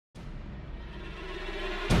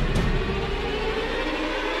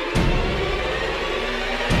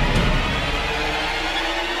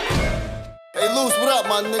up,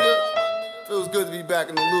 my nigga? Feels good to be back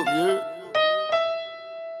in the loop, you heard?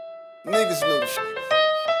 Niggas know shit.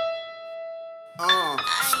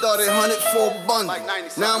 Started 100 for a bundle.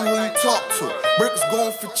 Now I'm who you talk to. Bricks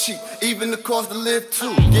going for cheap, even the cost to live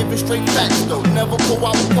too. Giving straight facts though, never pull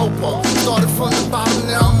out a popo. Started from the bottom,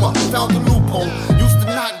 now I'm up. Found the loophole. Used to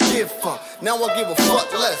not give fuck, now I give a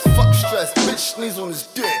fuck less. Fuck stress, bitch sneeze on his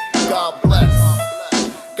dick. God bless.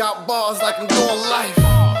 Got bars like I'm doing life,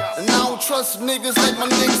 and I don't trust niggas like my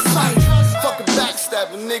niggas sight. Fucking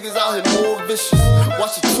backstabbing niggas out here more vicious.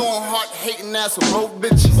 Watch your torn heart hating ass with broke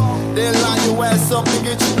bitches. Then line your ass up and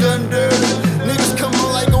get you done dirty. Niggas coming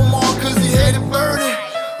like Omar cause he headed birdie.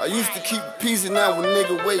 I used to keep peasy, now a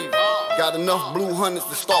nigga wavy. Got enough blue hundreds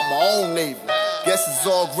to start my own navy. Guess it's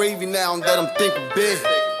all gravy now that I'm thinking big.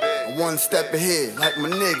 I'm one step ahead like my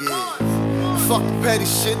nigga is. Fuck the petty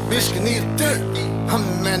shit, bitch can eat a dick. I'm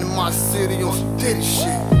the man in my city on some ditty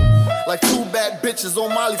shit. Like two bad bitches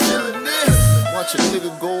on Molly feeling this. Watch a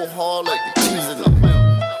nigga go hard like the teaser them.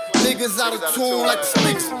 Niggas out of tune like the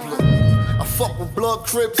speakers blue. I fuck with blood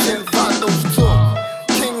crips and Vados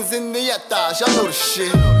too. Kings in the yatas, y'all know the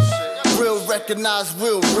shit. Real recognize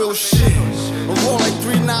real shit. I roll like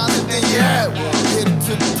 3 9s and then you had one.